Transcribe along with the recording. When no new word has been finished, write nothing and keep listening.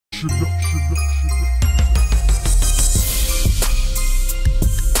Alright,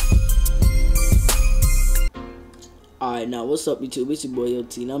 now what's up YouTube? It's your boy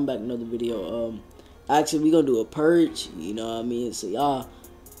LT and I'm back with another video. Actually we gonna do a purge, you know what I mean? So y'all,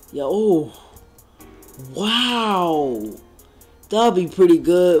 oh wow, that'll be pretty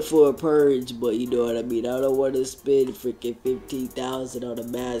good for a purge, but you know what I mean, I don't want to spend freaking 15,000 on a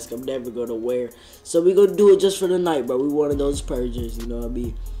mask I'm never gonna wear. So we gonna do it just for the night, bro. We one of those purgers, you know what I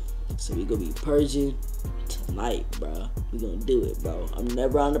mean? So we gonna be purging tonight, bro. We gonna do it, bro. I'm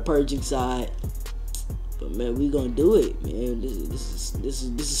never on the purging side, but man, we gonna do it, man. This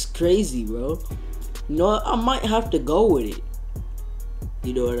is crazy, bro. You know what? I might have to go with it.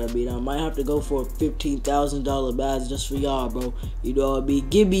 You know what I mean? I might have to go for a $15,000 badge just for y'all, bro. You know what I mean?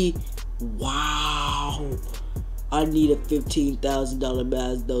 Give me, wow. I need a $15,000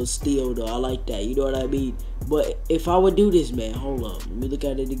 badge though, still though. I like that. You know what I mean? But if I would do this, man, hold up. Let me look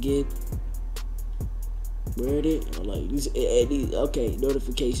at it again. Where it is? Like these, okay,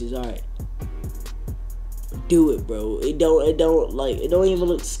 notifications. All right. Do it, bro. It don't even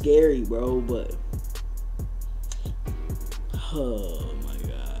look scary, bro, but oh my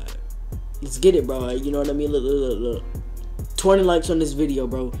god, let's get it, bro. You know what I mean? Look. 20 likes on this video,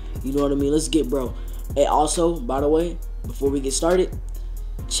 bro. You know what I mean? Let's get, bro. Hey, also, by the way, before we get started,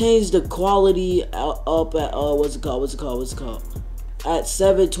 change the quality up at what's it called at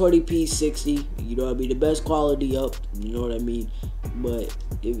 720p 60. You know what I mean? The best quality up. You know what I mean? But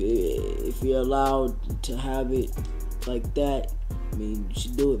if you're allowed to have it like that, I mean, you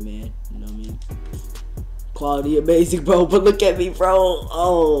should do it, man. You know what I mean? Quality amazing, bro. But look at me, bro.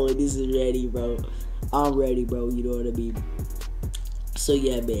 Oh, this is ready, bro. I'm ready, bro. You know what I mean? So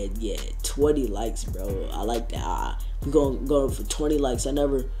yeah, man. Yeah, 20 likes, bro. I like that. We're going for 20 likes. I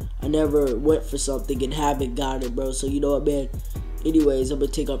never went for something and haven't got it, bro. So you know what, man. Anyways, I'm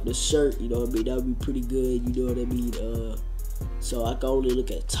gonna take off the shirt. You know what I mean? That would be pretty good. You know what I mean? So I can only look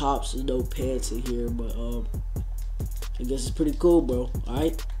at tops. There's no pants in here, but I guess it's pretty cool, bro. All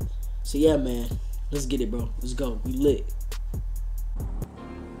right. So yeah, man. Let's get it, bro. Let's go. We lit.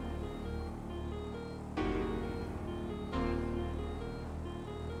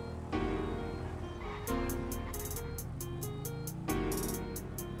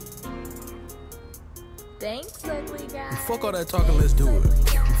 Thanks, ugly guy. Fuck all that talking, let's do it.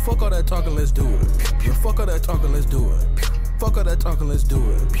 Fuck all that talking, let's do it. Fuck all that talking, let's do it. Fuck all that talking, let's do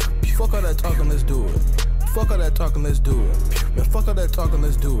it. Fuck all that talking, let's do it. Fuck all that talking, let's do it. Man, fuck all that talking,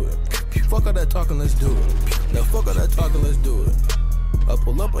 let's do it. Fuck all that talking, let's do it. Now fuck all that talking, let's do it. I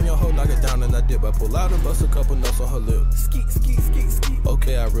pull up on your hoe, knock it down, and I dip. I pull out and bust a couple nuts on her lip. Skeet.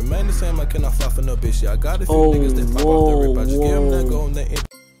 Okay, I remain the same. I cannot fly for no bitch. Yeah, I got a few niggas that pop off the rip. I just give them that go and they.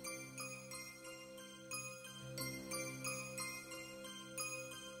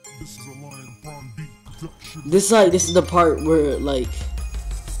 This is the part where like,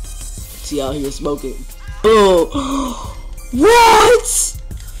 see out here smoking. Oh, what?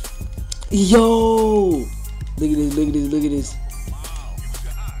 Yo, look at this.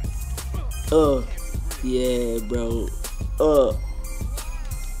 Yeah, bro.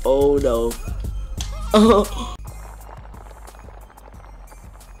 Oh no.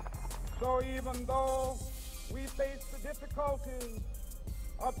 So even though we face the difficulties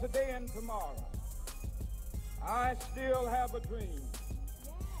of today and tomorrow, I still have a dream.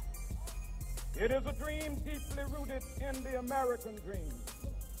 It is a dream deeply rooted in the American dream.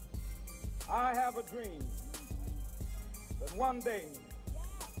 I have a dream that one day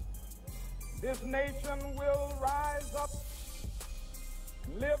this nation will rise up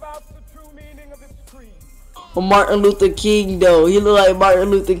and live out the true meaning of its creed. Oh, Martin Luther King, though. He look like Martin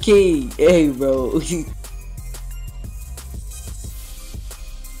Luther King. Hey, bro.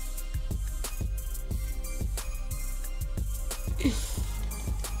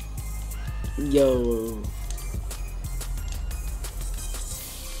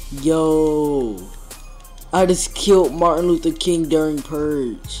 Yo, I just killed Martin Luther King during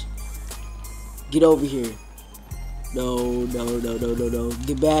Purge. Get over here. No.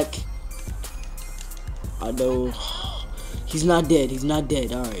 Get back. I know. He's not dead.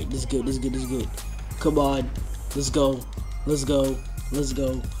 Alright, this is good. Come on. Let's go.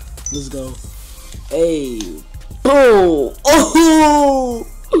 Hey. Boom. Oh!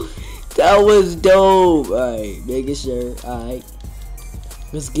 That was dope. Alright, making sure. Alright.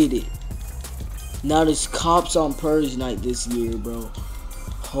 Let's get it. Now there's cops on Purge night this year, bro.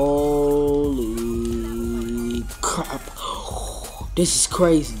 Holy crap. This is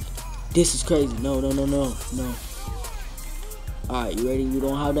crazy. No. Alright, you ready? We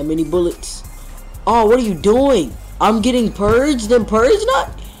don't have that many bullets. Oh, what are you doing? I'm getting purged, then purge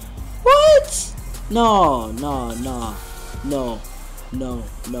not? What? No, no, no, no, no,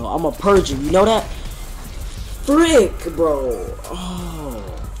 no. I'm a purger. You know that? Frick, bro. Oh.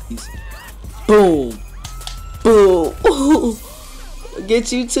 Boom. Boom. Ooh.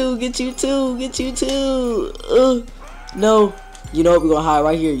 Get you too. Get you too. Get you too. No. You know what? We're gonna hide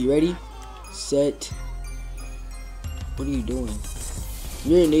right here. You ready? Set. What are you doing?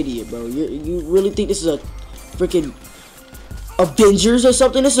 You're an idiot, bro. You really think this is a freaking Avengers or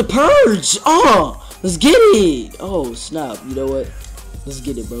something? It's a purge. Oh, let's get it. Oh, snap. You know what? Let's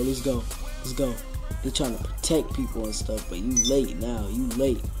get it, bro. Let's go. Let's go. They're trying to protect people and stuff, but you late now. You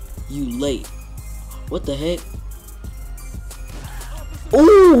late. You late. What the heck?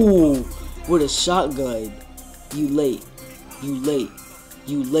 Ooh, with a shotgun. You late. You late.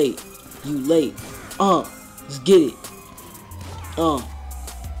 You late. You late. Let's get it.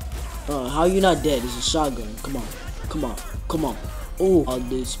 How you not dead? It's a shotgun. Come on. Come on. Come on. Ooh, all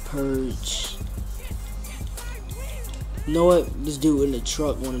this purge. You know what? This dude in the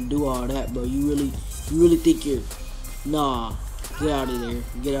truck want to do all that, bro. You really think you're... Nah. Get out of there.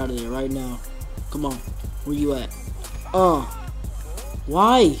 Get out of there right now. Come on. Where you at?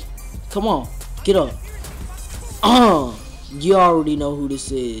 Why? Come on. Get up. You already know who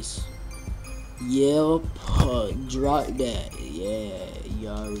this is. Yep. Drop that. Yeah. You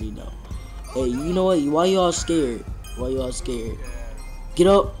already know. Hey, you know what? Why y'all scared? Why y'all scared? Get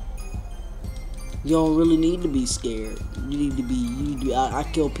up. You don't really need to be scared. You need to be. I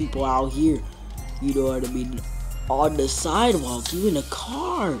kill people out here. You know what I mean? On the sidewalk. You in a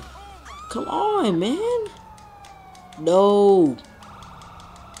car. Come on, man. No.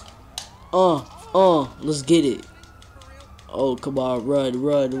 Let's get it. Oh, come on. Run,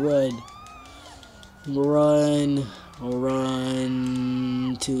 run, run. Run.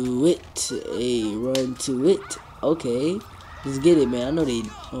 Run to it. Hey, run to it. Okay. Let's get it, man. I know they...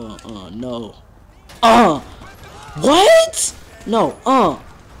 no. What? No,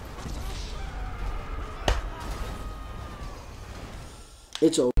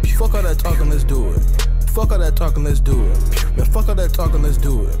 It's over. Fuck all that talking, let's do it. Fuck all that talking, let's do it. Man, fuck all that talking, let's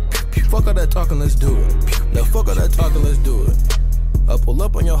do it. Fuck all that talking, let's do it. Now fuck all that talking, let's do it. I pull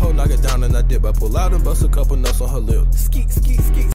up on your hoe, knock it down and I dip. I pull out and bust a couple nuts on her lip. Skeet, skeet, skeet.